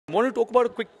I want to talk about a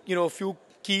quick, few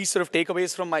key sort of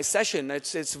takeaways from my session.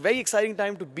 It's a very exciting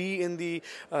time to be in the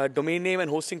domain name and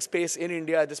hosting space in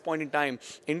India at this point in time.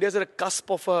 India is at a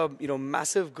cusp of a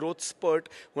massive growth spurt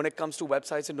when it comes to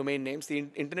websites and domain names. The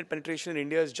internet penetration in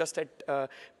India is just at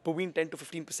between 10 to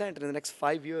 15%, and in the next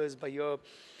 5 years, by year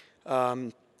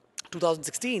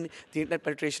 2016, the internet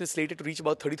penetration is slated to reach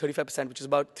about 30-35%, which is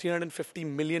about 350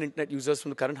 million internet users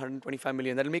from the current 125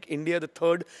 million. That will make India the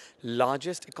third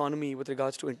largest economy with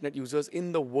regards to internet users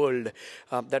in the world.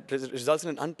 That results in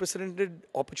an unprecedented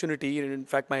opportunity. And in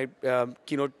fact, my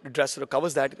keynote address sort of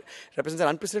covers that. It represents an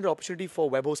unprecedented opportunity for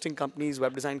web hosting companies,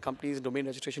 web design companies, and domain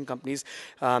registration companies.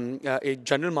 A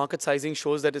general market sizing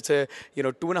shows that it's a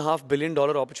 $2.5 billion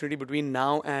opportunity between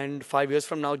now and 5 years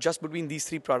from now, just between these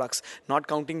three products, not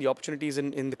counting the opportunities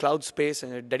in the cloud space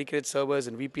and dedicated servers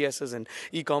and VPSs and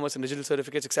e-commerce and digital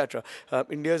certificates, etc.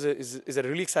 India is a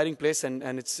really exciting place, and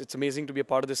it's amazing to be a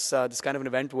part of this kind of an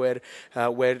event where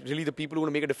really the people who want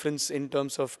to make a difference in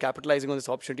terms of capitalizing on this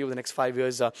opportunity over the next 5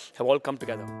 years have all come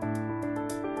together.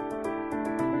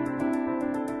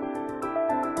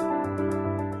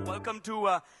 Welcome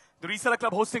to the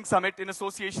ResellerClub Hosting Summit in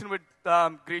association with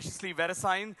graciously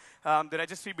VeriSign, the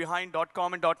registry behind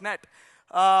 .com and .net.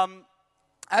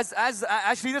 As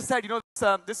Sridhar said,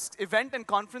 this event and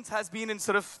conference has been in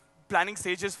sort of planning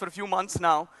stages for a few months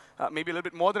now, maybe a little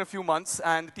bit more than a few months,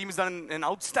 and the team has done an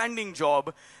outstanding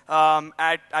job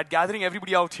at gathering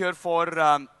everybody out here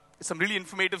for some really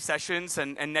informative sessions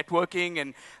and networking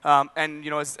and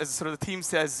as sort of the theme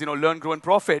says, learn, grow, and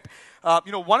profit.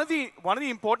 One of the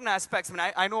important aspects. I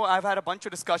mean, I know I've had a bunch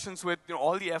of discussions with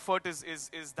all the effort is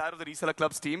that of the Reseller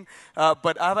Club's team,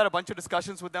 but I've had a bunch of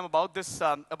discussions with them about this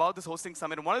hosting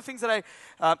summit. And one of the things that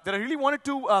I really wanted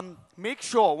to make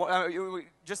sure,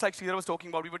 just like Sridhar was talking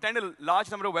about, we've attended a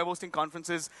large number of web hosting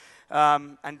conferences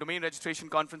and domain registration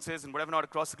conferences and whatever not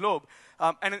across the globe.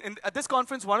 And at this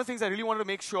conference, one of the things I really wanted to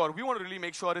make sure, we want to really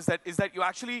make sure, is that you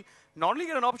actually not only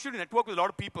get an opportunity to network with a lot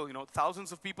of people,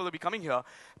 thousands of people will be coming here,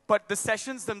 but the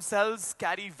sessions themselves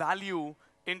carry value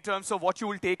in terms of what you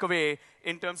will take away,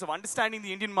 in terms of understanding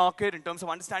the Indian market, in terms of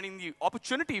understanding the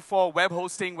opportunity for web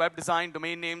hosting, web design,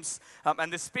 domain names,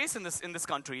 and this space in this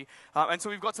country. And so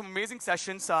we've got some amazing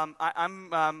sessions. I'm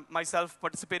myself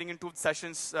participating in 2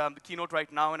 sessions, the keynote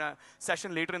right now, and a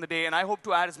session later in the day, and I hope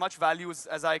to add as much value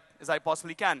as I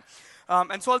possibly can.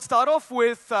 And so I'll start off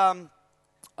with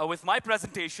my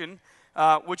presentation,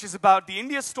 which is about the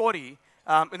India story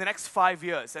in the next 5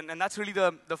 years. And that's really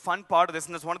the fun part of this,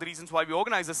 and that's one of the reasons why we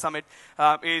organize this summit,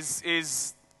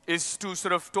 is to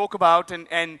sort of talk about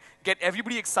and get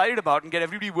everybody excited about and get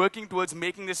everybody working towards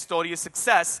making this story a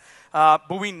success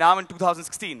between now and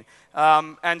 2016.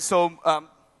 And so,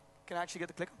 can I actually get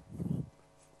the clicker?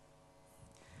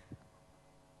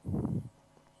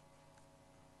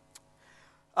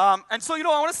 And so, I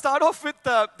want to start off with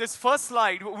this first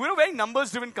slide. We're a very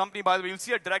numbers-driven company, by the way. You'll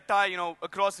see at Directi,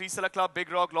 across Reseller Club,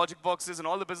 Big Rock, Logic Boxes, and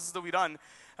all the businesses that we run,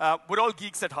 we're all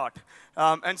geeks at heart.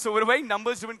 And so we're a very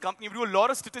numbers-driven company. We do a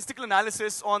lot of statistical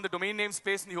analysis on the domain name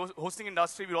space in the hosting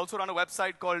industry. We also run a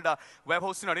website called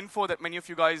webhosting.info that many of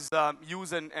you guys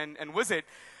use and visit.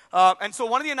 And so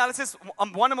one of the analysis,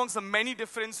 one amongst the many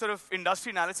different sort of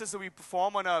industry analysis that we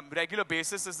perform on a regular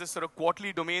basis is this sort of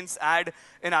quarterly domains ad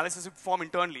analysis we perform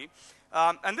internally.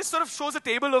 And this sort of shows a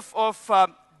table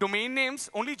of domain names,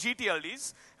 only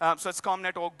GTLDs, so it's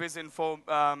ComNet, Org, Biz, Info,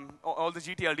 all the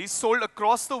GTLDs, sold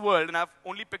across the world, and I've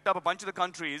only picked up a bunch of the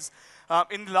countries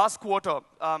in the last quarter.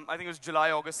 I think it was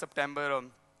July, August, September,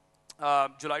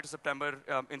 July to September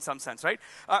in some sense, right?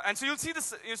 And so you'll see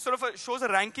this sort of shows a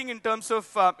ranking in terms of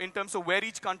where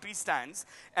each country stands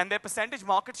and their percentage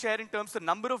market share in terms of the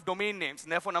number of domain names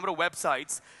and therefore number of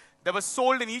websites that were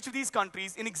sold in each of these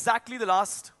countries in exactly the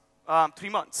last 3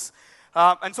 months.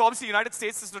 And so obviously the United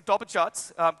States is the top of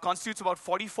charts, constitutes about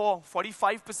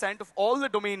 45% of all the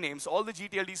domain names, all the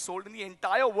GTLDs sold in the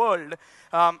entire world,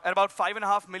 at about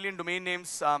 5.5 million domain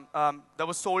names that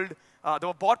were sold. They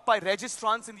were bought by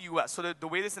registrants in the US. So the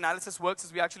way this analysis works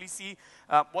is we actually see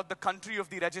what the country of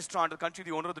the registrant, the country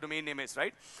the owner of the domain name is,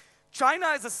 right? China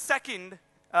is a second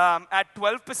at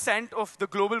 12% of the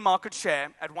global market share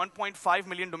at 1.5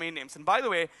 million domain names. And by the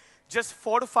way, just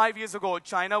 4 to 5 years ago,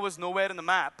 China was nowhere in the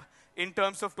map in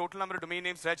terms of total number of domain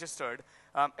names registered,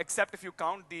 except if you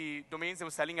count the domains they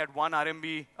were selling at 1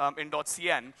 RMB in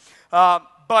 .cn.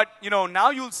 But now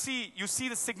you see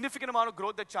the significant amount of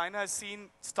growth that China has seen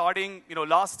starting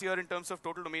last year in terms of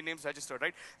total domain names registered,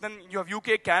 right? Then you have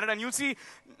UK, Canada, and you'll see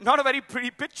not a very pretty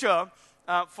picture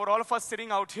for all of us sitting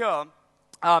out here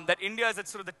that India is at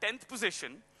sort of the 10th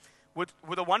position with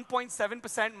a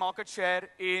 1.7% market share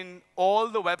in all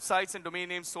the websites and domain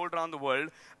names sold around the world,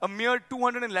 a mere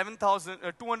 211,000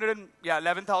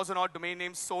 odd domain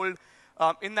names sold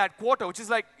in that quarter, which is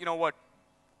like, you know what,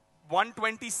 1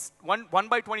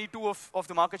 by 22 of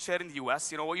the market share in the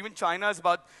US. You know, even China is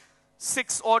about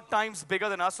 6 odd times bigger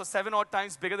than us, or 7 odd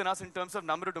times bigger than us in terms of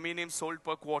number of domain names sold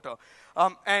per quarter.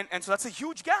 And so that's a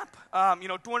huge gap. You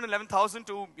know, 211,000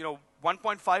 to, you know,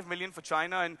 1.5 million for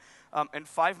China and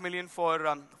 5 million for,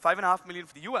 5.5 million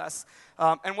for the US.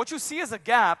 And what you see as a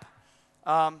gap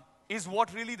is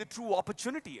what really the true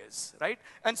opportunity is, right?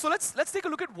 And so let's take a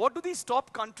look at what do these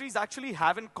top countries actually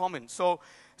have in common. So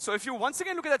if you once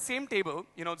again look at that same table,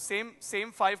 you know,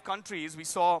 same 5 countries we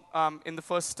saw in the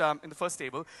first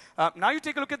table. Now you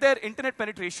take a look at their internet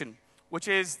penetration, which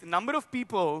is the number of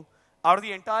people out of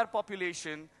the entire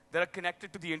population that are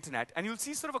connected to the internet. And you'll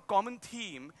see sort of a common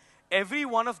theme. Every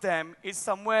one of them is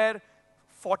somewhere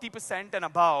 40% and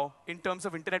above in terms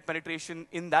of internet penetration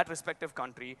in that respective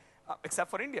country,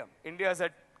 except for India. India is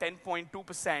at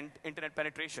 10.2% internet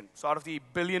penetration. So out of the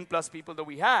billion plus people that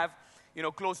we have, you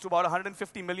know, close to about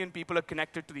 150 million people are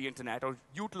connected to the internet or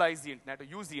utilize the internet or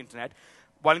use the internet.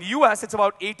 While in the US, it's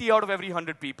about 80 out of every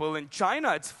 100 people. In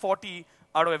China, it's 40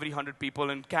 out of every 100 people.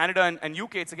 In Canada and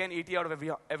UK, it's again 80 out of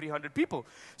every 100 people.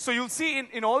 So you'll see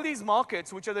in all these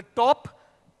markets, which are the top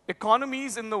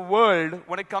economies in the world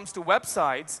when it comes to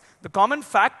websites, the common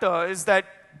factor is that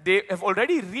they have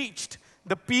already reached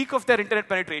the peak of their internet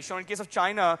penetration. In case of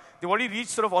China, they've already reached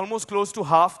sort of almost close to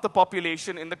half the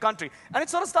population in the country. And it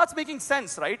sort of starts making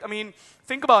sense, right? I mean,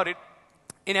 think about it.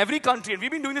 In every country, and we've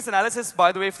been doing this analysis,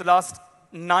 by the way, for the last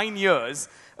 9 years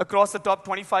across the top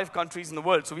 25 countries in the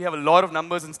world. So we have a lot of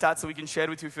numbers and stats that we can share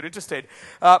with you if you're interested.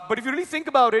 But if you really think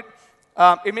about it,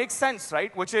 it makes sense,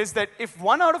 right? Which is that if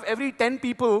 1 out of every 10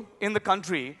 people in the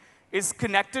country is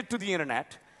connected to the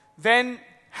internet, then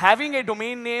having a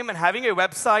domain name and having a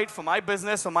website for my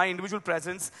business or my individual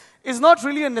presence is not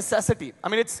really a necessity. I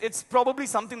mean, it's probably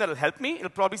something that will help me. It'll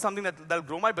probably something that'll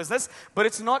grow my business, but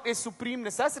it's not a supreme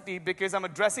necessity because I'm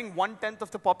addressing 1/10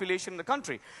 of the population in the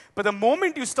country. But the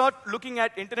moment you start looking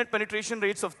at internet penetration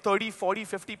rates of 30, 40,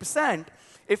 50%,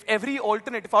 if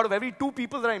out of every 2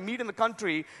 people that I meet in the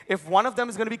country, if 1 of them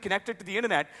is going to be connected to the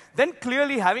internet, then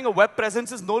clearly having a web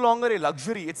presence is no longer a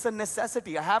luxury. It's a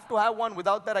necessity. I have to have one.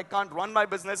 Without that, I can't run my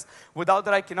business. Without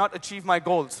that, I cannot achieve my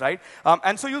goals, right?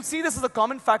 And so you'll see this is a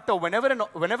common factor.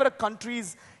 Whenever a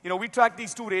country's, you know, we track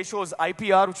these 2 ratios,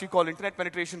 IPR, which we call Internet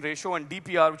Penetration Ratio, and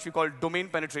DPR, which we call Domain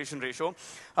Penetration Ratio.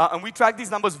 And we track these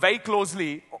numbers very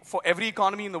closely for every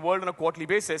economy in the world on a quarterly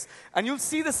basis. And you'll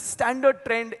see the standard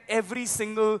trend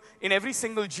in every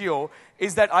single geo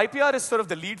is that IPR is sort of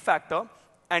the lead factor,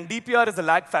 and DPR is the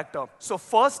lag factor. So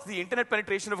first, the internet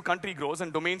penetration of a country grows,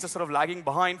 and domains are sort of lagging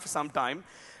behind for some time.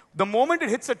 The moment it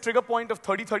hits a trigger point of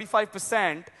 30,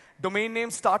 35%, domain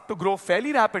names start to grow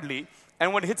fairly rapidly.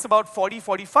 And when it hits about 40,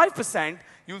 45%,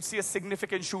 you'll see a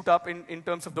significant shoot up in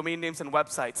terms of domain names and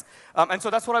websites. And so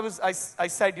that's what I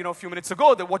said, you know, a few minutes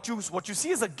ago, that what you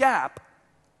see as a gap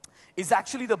is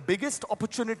actually the biggest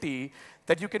opportunity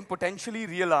that you can potentially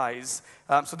realize.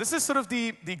 So this is sort of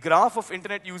the graph of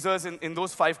internet users in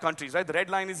those 5 countries, right? The red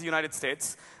line is the United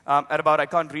States at about, I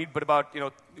can't read, but about, you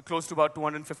know, close to about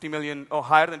 250 million, or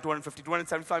higher than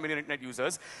 275 million internet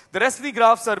users. The rest of the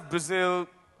graphs are Brazil,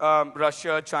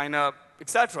 Russia, China,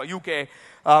 etc., UK.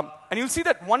 And you'll see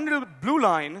that one little blue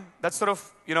line that sort of,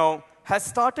 you know, has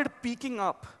started peaking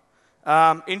up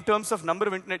in terms of number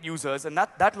of internet users, and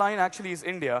that line actually is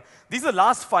India. These are the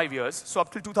last 5 years, so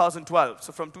up till 2012.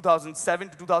 So from 2007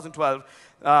 to 2012,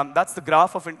 that's the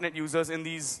graph of internet users in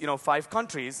these, you know, 5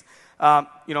 countries.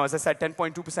 You know, as I said,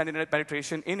 10.2% internet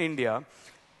penetration in India.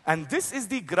 And this is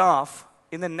the graph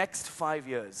in the next 5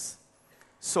 years.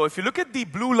 So if you look at the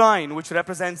blue line, which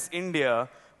represents India,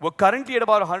 we're currently at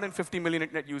about 150 million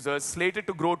internet users, slated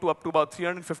to grow to up to about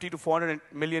 350 to 400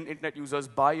 million internet users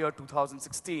by year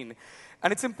 2016.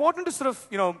 And it's important to sort of,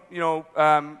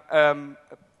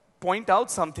 point out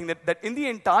something that in the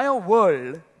entire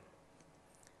world,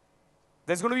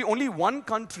 there's going to be only one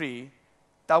country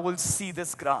that will see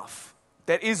this graph.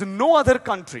 There is no other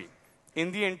country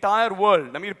in the entire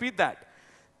world, let me repeat that,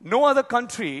 no other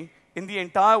country in the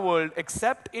entire world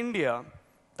except India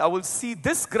that will see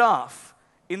this graph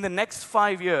in the next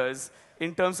 5 years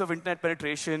in terms of internet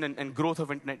penetration and growth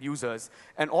of internet users.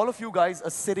 And all of you guys are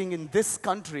sitting in this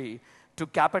country to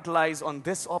capitalize on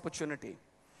this opportunity.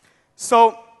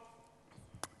 So,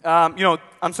 you know,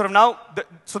 I'm sort of now,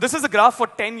 so this is a graph for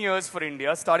 10 years for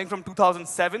India, starting from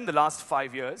 2007, the last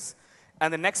 5 years.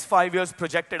 And the next 5 years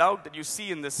projected out that you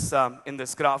see in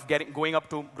this graph, growing up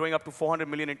to 400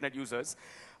 million internet users.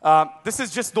 This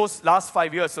is just those last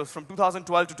 5 years. So from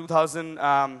 2012 to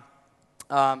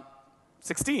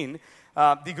 2016,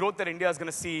 the growth that India is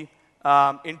going to see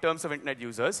in terms of internet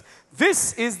users.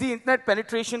 This is the internet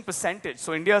penetration percentage.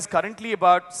 So India is currently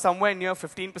about somewhere near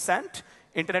 15%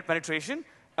 internet penetration,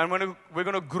 and we're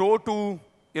going to grow to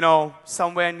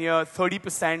somewhere near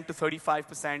 30% to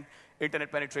 35%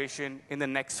 internet penetration in the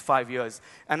next 5 years.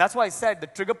 And that's why I said the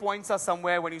trigger points are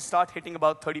somewhere when you start hitting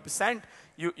about 30%,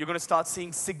 you're going to start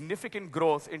seeing significant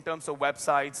growth in terms of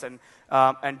websites and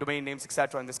domain names, et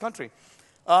cetera, in this country.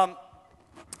 And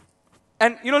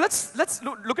let's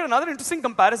look at another interesting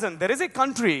comparison. There is a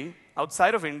country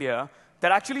outside of India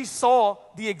that actually saw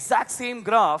the exact same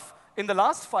graph in the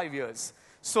last 5 years.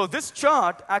 So this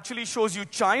chart actually shows you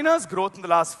China's growth in the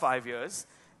last 5 years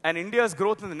and India's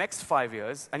growth in the next 5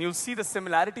 years. And you'll see the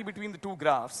similarity between the two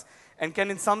graphs and can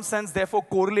in some sense therefore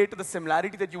correlate to the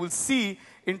similarity that you will see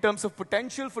in terms of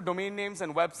potential for domain names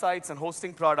and websites and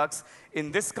hosting products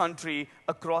in this country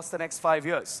across the next 5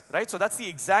 years, right? So that's the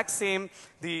exact same.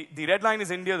 The red line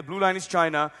is India, the blue line is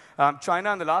China.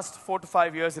 China in the last 4 to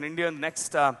 5 years and India in the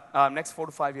next 4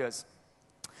 to 5 years.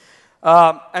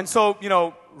 And so,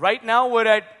 right now we're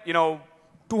at,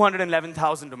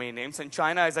 211,000 domain names. And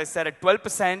China, as I said, at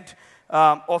 12%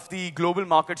 of the global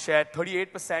market share,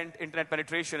 38% internet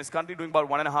penetration, is currently doing about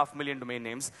 1.5 million domain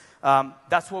names.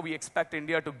 That's what we expect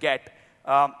India to get,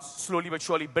 slowly but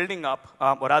surely building up,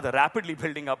 or rather rapidly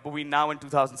building up between now and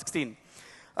 2016.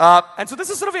 And so this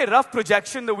is sort of a rough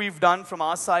projection that we've done from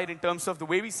our side in terms of the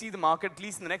way we see the market, at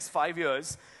least in the next 5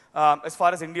 years, as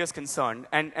far as India is concerned.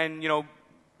 And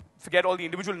forget all the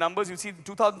individual numbers, you'll see in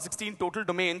 2016 total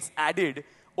domains added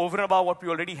over and above what we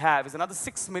already have is another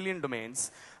 6 million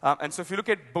domains. And so if you look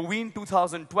at Bhavin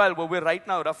 2012, where we're right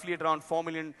now roughly at around 4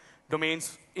 million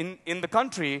domains in the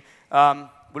country, we're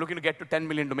looking to get to 10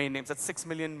 million domain names. That's 6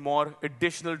 million more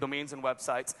additional domains and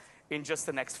websites in just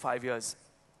the next 5 years.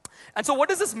 And so what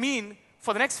does this mean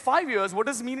for the next 5 years? What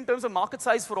does it mean in terms of market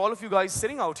size for all of you guys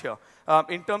sitting out here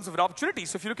in terms of an opportunity?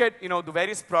 So if you look at the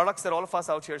various products that all of us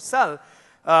out here sell,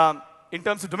 in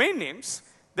terms of domain names,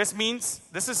 this means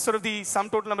this is sort of the sum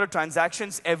total number of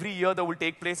transactions every year that will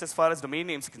take place as far as domain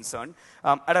names are concerned.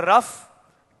 At a rough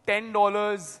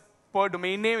 $10 per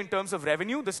domain name in terms of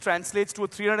revenue, this translates to a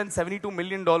 $372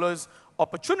 million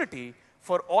opportunity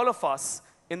for all of us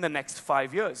in the next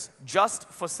 5 years, just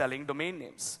for selling domain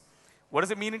names. What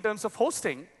does it mean in terms of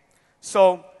hosting?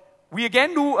 So we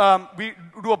again do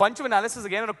a bunch of analysis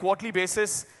again on a quarterly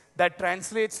basis that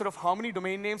translates sort of how many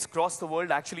domain names across the world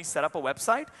actually set up a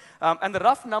website. And the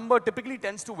rough number typically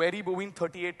tends to vary between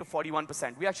 38 to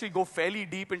 41%. We actually go fairly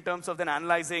deep in terms of then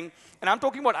analyzing, and I'm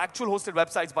talking about actual hosted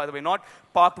websites, by the way, not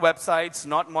parked websites,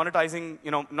 not monetizing,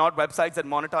 not websites that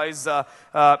monetize,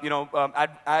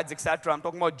 ads, etc. I'm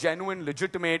talking about genuine,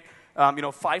 legitimate,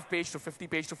 5-page to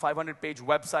 50-page to 500-page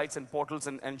websites and portals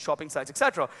and shopping sites,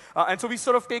 etc. And so we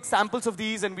sort of take samples of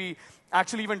these and we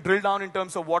actually even drill down in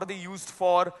terms of what are they used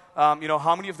for,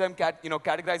 how many of them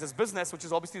categorize as business, which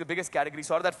is obviously the biggest category.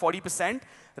 So out of that 40%,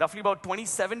 roughly about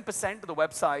 27% of the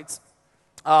websites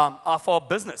are for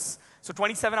business. So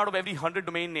 27 out of every 100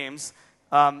 domain names,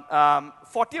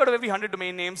 40 out of every 100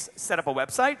 domain names set up a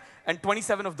website, and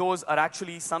 27 of those are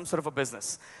actually some sort of a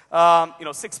business.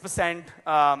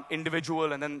 6%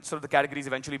 individual, and then sort of the categories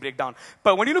eventually break down.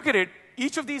 But when you look at it,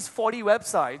 each of these 40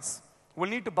 websites will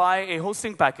need to buy a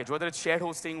hosting package, whether it's shared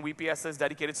hosting, VPSs,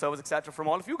 dedicated servers, et cetera, from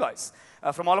all of you guys,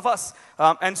 from all of us.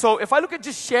 And so if I look at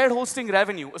just shared hosting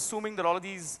revenue, assuming that all of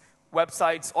these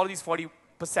websites, all of these 40%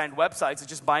 websites are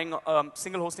just buying a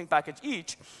single hosting package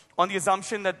each, on the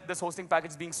assumption that this hosting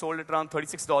package is being sold at around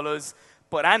 $36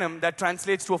 per annum, that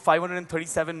translates to a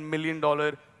 $537 million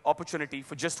opportunity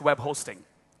for just web hosting.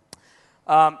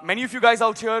 Many of you guys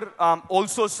out here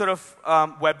also sort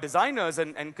of web designers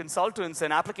and consultants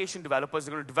and application developers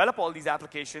are going to develop all these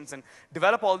applications and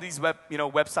develop all these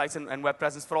websites and web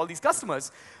presence for all these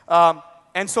customers.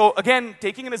 And so again,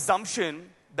 taking an assumption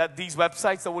that these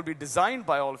websites that will be designed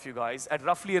by all of you guys at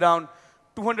roughly around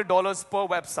 $200 per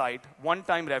website,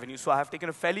 one-time revenue. So I have taken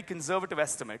a fairly conservative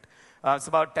estimate. It's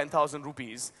about 10,000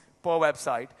 rupees per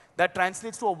website. That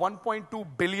translates to a $1.2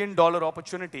 billion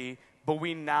opportunity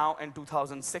between now and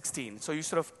 2016. So you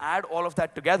sort of add all of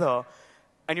that together,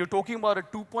 and you're talking about a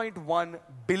 $2.1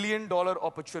 billion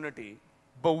opportunity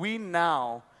between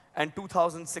now and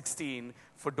 2016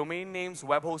 for domain names,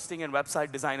 web hosting, and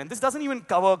website design. And this doesn't even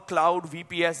cover cloud,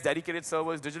 VPS, dedicated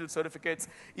servers, digital certificates,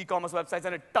 e-commerce websites,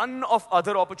 and a ton of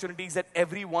other opportunities that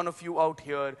every one of you out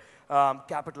here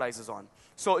capitalizes on.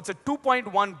 So it's a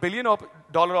 $2.1 billion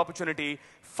opportunity,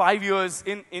 5 years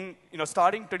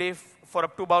starting today for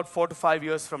up to about 4 to 5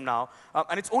 years from now.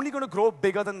 And it's only going to grow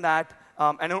bigger than that,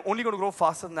 and only going to grow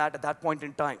faster than that at that point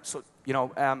in time. So,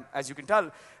 as you can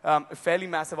tell, a fairly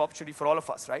massive opportunity for all of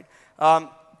us, right?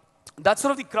 That's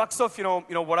sort of the crux of,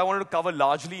 what I wanted to cover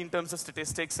largely in terms of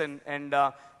statistics and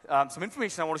some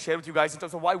information I want to share with you guys in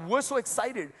terms of why we're so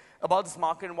excited about this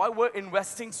market and why we're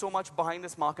investing so much behind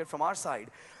this market from our side.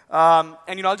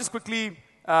 I'll just quickly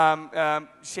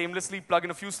shamelessly plug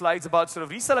in a few slides about sort of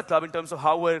Reseller Club in terms of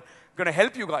how we're going to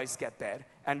help you guys get there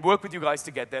and work with you guys to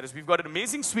get there. We've got an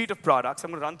amazing suite of products. I'm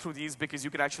going to run through these because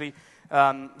you can actually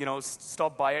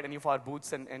stop by at any of our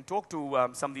booths and talk to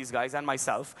some of these guys and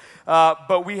myself.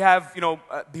 But we have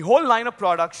the whole line of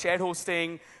products: shared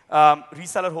hosting,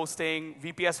 reseller hosting,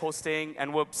 VPS hosting,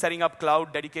 and we're setting up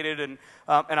cloud, dedicated, and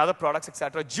other products,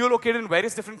 etc. Geolocated in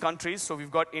various different countries. So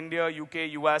we've got India,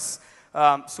 UK, US,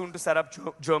 soon to set up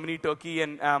Germany, Turkey,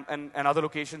 and other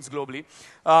locations globally.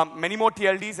 Many more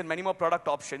TLDs and many more product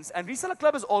options. And Reseller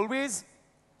Club is always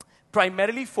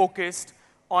primarily focused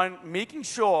on making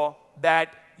sure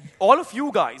that all of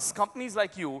you guys, companies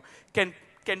like you, can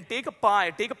take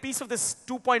a piece of this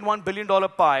 $2.1 billion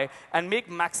pie and make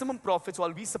maximum profits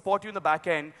while we support you in the back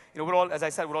end. We're all, as I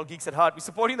said, we're all geeks at heart. We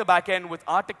support you in the back end with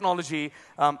our technology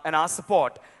and our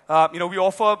support. We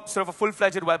offer sort of a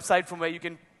full-fledged website from where you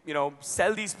can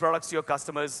sell these products to your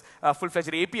customers,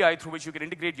 full-fledged API through which you can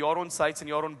integrate your own sites and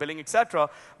your own billing, etc.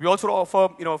 We also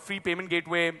offer free payment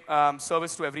gateway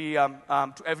service to every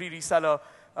reseller.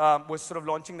 We're sort of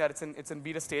launching that. It's in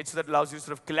beta stage, so that allows you to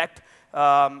sort of collect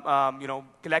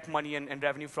money and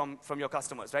revenue from your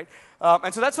customers, right?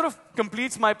 And so that sort of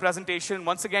completes my presentation.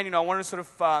 Once again, I want to sort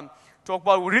of talk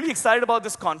about. We're really excited about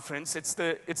this conference. It's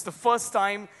the first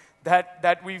time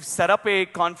that we've set up a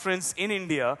conference in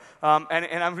India,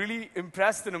 and I'm really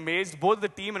impressed and amazed, both the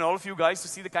team and all of you guys, to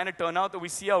see the kind of turnout that we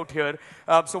see out here.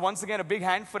 So once again, a big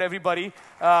hand for everybody,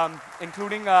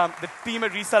 including the team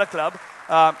at Reseller Club.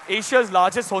 Asia's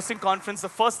largest hosting conference the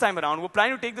first time around. We're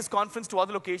planning to take this conference to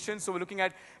other locations, so we're looking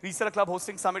at Reseller Club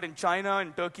Hosting Summit in China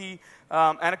and Turkey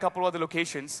and a couple of other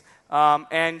locations.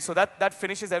 And so that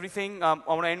finishes everything. I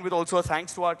want to end with also a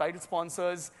thanks to our title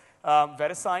sponsors,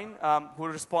 VeriSign, who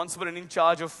are responsible and in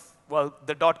charge of,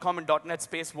 the .com and .net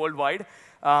space worldwide.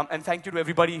 And thank you to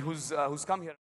everybody who's come here.